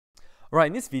Alright,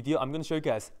 in this video, I'm going to show you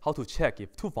guys how to check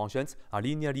if two functions are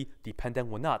linearly dependent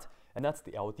or not. And that's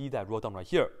the LD that I wrote down right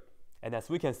here. And as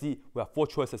we can see, we have four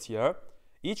choices here.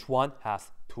 Each one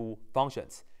has two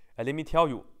functions. And let me tell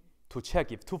you, to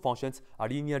check if two functions are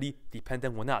linearly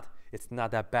dependent or not, it's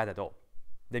not that bad at all.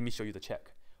 Let me show you the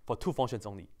check for two functions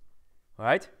only.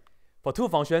 Alright? For two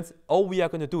functions, all we are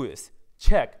going to do is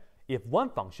check if one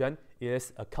function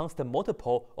is a constant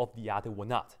multiple of the other or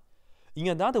not. In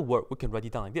another word, we can write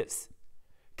it down like this.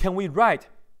 Can we write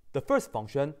the first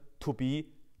function to be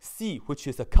c, which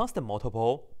is a constant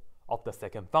multiple of the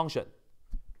second function?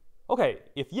 Okay,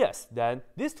 if yes, then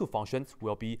these two functions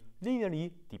will be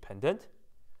linearly dependent.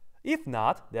 If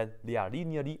not, then they are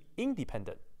linearly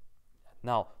independent.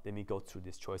 Now, let me go through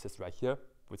these choices right here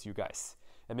with you guys.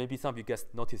 And maybe some of you guys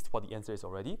noticed what the answer is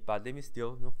already, but let me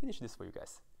still finish this for you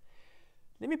guys.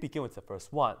 Let me begin with the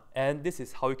first one. And this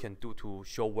is how you can do to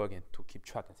show work and to keep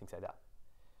track and things like that.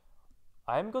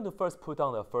 I'm going to first put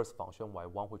down the first function,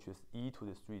 y1, which is e to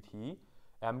the 3t. And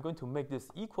I'm going to make this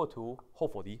equal to,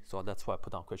 hopefully, so that's why I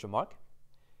put down question mark.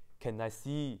 Can I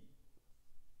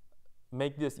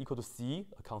make this equal to c,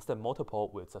 a constant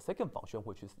multiple with the second function,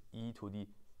 which is e to the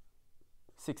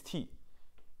 6t?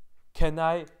 Can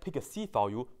I pick a c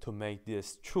value to make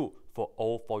this true for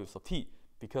all values of t?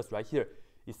 Because right here,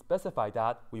 it specifies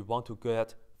that we want to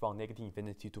get from negative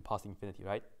infinity to positive infinity,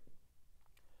 right?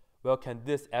 Well, can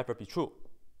this ever be true?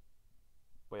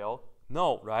 Well,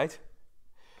 no, right?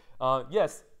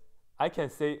 Yes, I can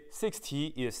say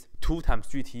 6t is 2 times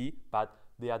 3t, but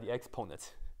they are the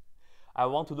exponents. I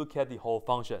want to look at the whole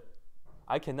function.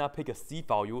 I cannot pick a c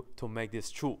value to make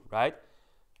this true, right?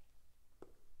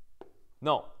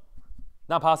 No,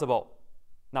 not possible.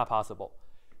 Not possible.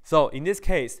 So in this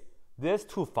case, these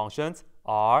two functions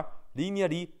are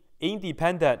linearly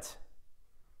independent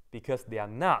because they are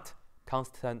not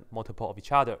constant multiple of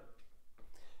each other.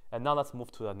 And now let's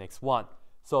move to the next one.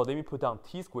 So let me put down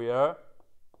t squared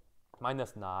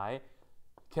minus 9.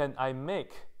 Can I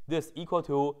make this equal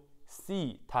to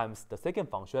c times the second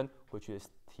function, which is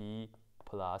t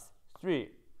plus 3?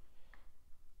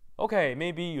 Okay,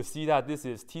 maybe you see that this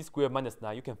is t squared minus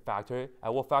 9. You can factor it. I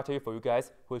will factor it for you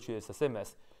guys, which is the same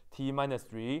as t minus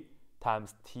 3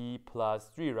 times t plus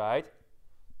 3, right?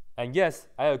 And yes,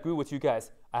 I agree with you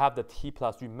guys. I have the t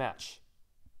plus 3 match.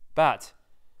 But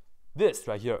this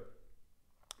right here,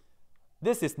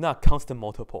 this is not constant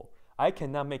multiple. I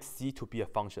cannot make c to be a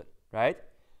function, right?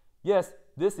 Yes,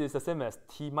 this is the same as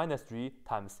t minus 3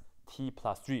 times t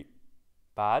plus 3.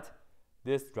 But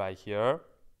this right here,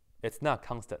 it's not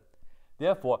constant.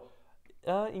 Therefore,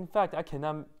 in fact, I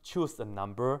cannot choose a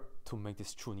number to make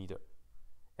this true neither.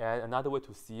 And another way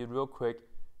to see it real quick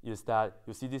is that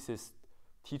you see this is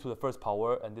t to the first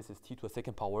power and this is t to the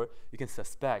second power. You can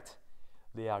suspect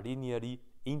they are linearly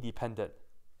independent.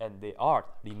 And they are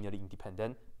linearly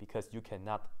independent because you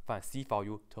cannot find c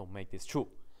value to make this true.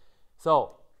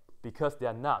 So, because they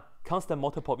are not constant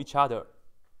multiple of each other,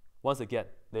 once again,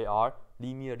 they are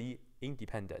linearly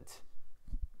independent.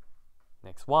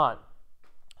 Next one.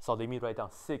 So let me write down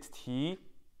 6t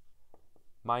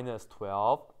minus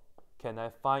 12. Can I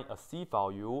find a c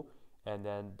value? And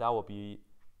then that will be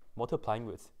multiplying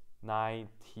with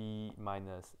 9t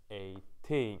minus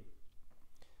 18.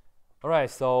 All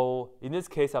right, so in this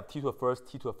case, I have t to the first,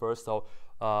 t to the first. So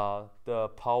the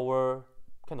power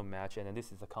kind of match, and then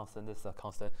this is a constant, this is a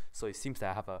constant. So it seems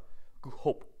that I have a good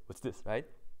hope with this, right?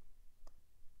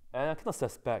 And I kind of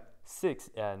suspect 6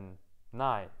 and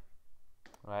 9,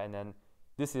 right? And then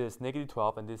this is negative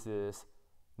 12, and this is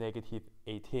negative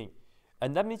 18.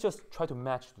 And let me just try to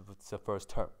match the first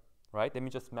term, right? Let me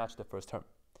just match the first term.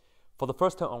 For the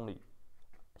first term only,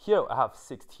 here I have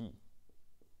 6t.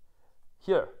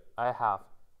 Here I have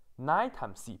 9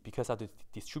 times c because I have to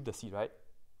distribute the c, right?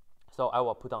 So I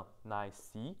will put down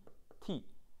 9c t.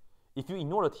 If you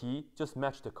ignore the t, just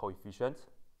match the coefficients.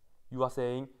 You are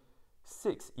saying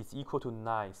 6 is equal to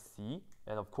 9c,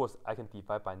 and of course I can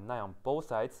divide by 9 on both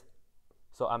sides.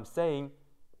 So I'm saying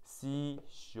c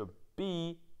should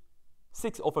be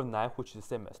 6 over 9, which is the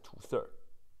same as 2/3.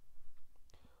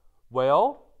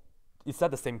 Well, is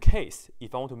that the same case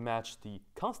if I want to match the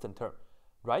constant term?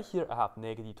 Right here I have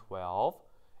negative 12,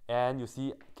 and you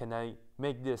see, can I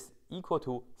make this equal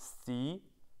to c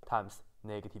times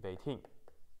negative 18?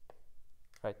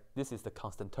 Right, this is the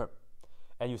constant term.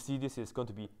 And you see this is going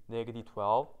to be negative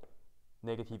 12,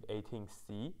 negative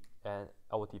 18c, and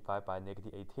I will divide by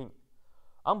negative 18.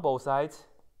 On both sides,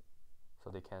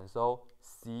 so they cancel,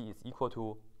 c is equal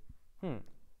to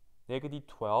negative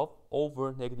 12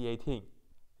 over negative 18.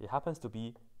 It happens to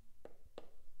be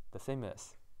the same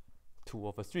as 2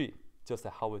 over 3, just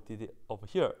like how we did it over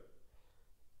here.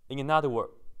 In other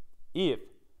words, if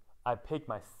I pick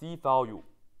my C value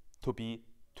to be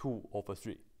 2 over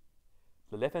 3,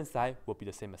 the left hand side will be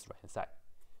the same as right hand side.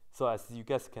 So as you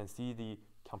guys can see the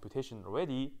computation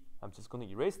already, I'm just going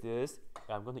to erase this,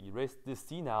 and I'm going to erase this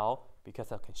C now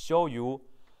because I can show you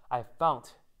I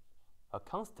found a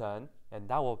constant, and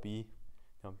that will be,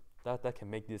 that can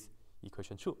make this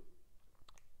equation true.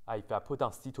 If I put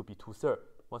down C to be 2/3,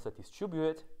 once I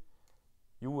distribute,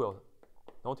 you will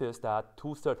notice that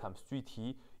 2/3 times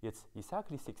 3t is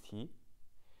exactly 6t.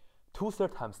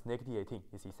 2/3 times negative 18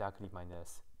 is exactly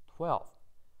minus 12.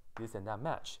 This and that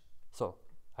match. So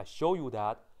I show you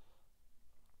that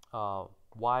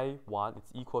y1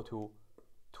 is equal to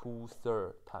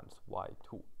 2/3 times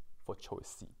y2 for choice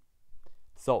C.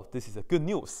 So this is a good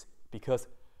news because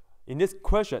in this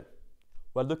question,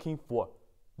 we're looking for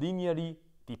linearly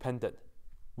dependent.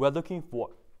 We're looking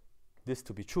for this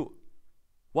to be true.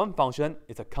 One function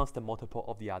is a constant multiple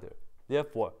of the other.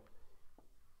 Therefore,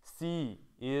 C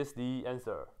is the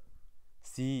answer.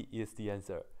 C is the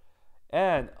answer.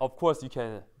 And of course, you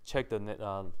can check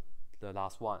the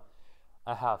last one.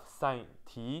 I have sine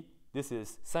t. This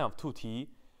is sine of 2t.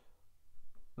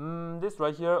 This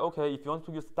right here, okay, if you want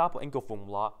to use double angle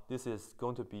formula, this is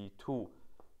going to be 2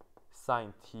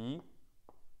 sine t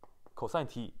cosine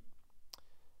t.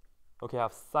 Okay, I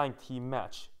have sine t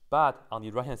match. But on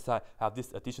the right hand side, I have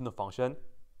this additional function.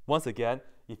 Once again,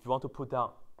 if you want to put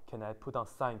down, can I put down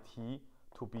sine t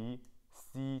to be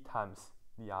c times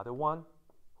the other one,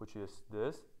 which is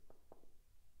this?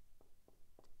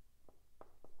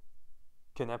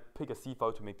 Can I pick a C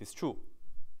value to make this true?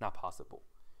 Not possible.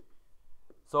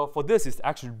 So for this, it's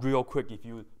actually real quick. If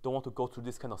you don't want to go through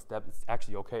this kind of step, it's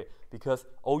actually okay, because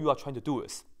all you are trying to do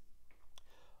is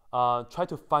try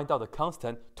to find out the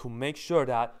constant to make sure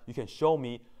that you can show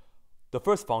me the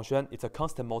first function. It's a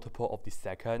constant multiple of the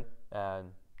second,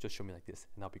 and just show me like this,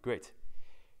 and that'll be great.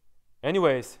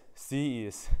 Anyways, C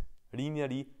is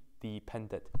linearly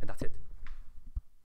dependent, and that's it.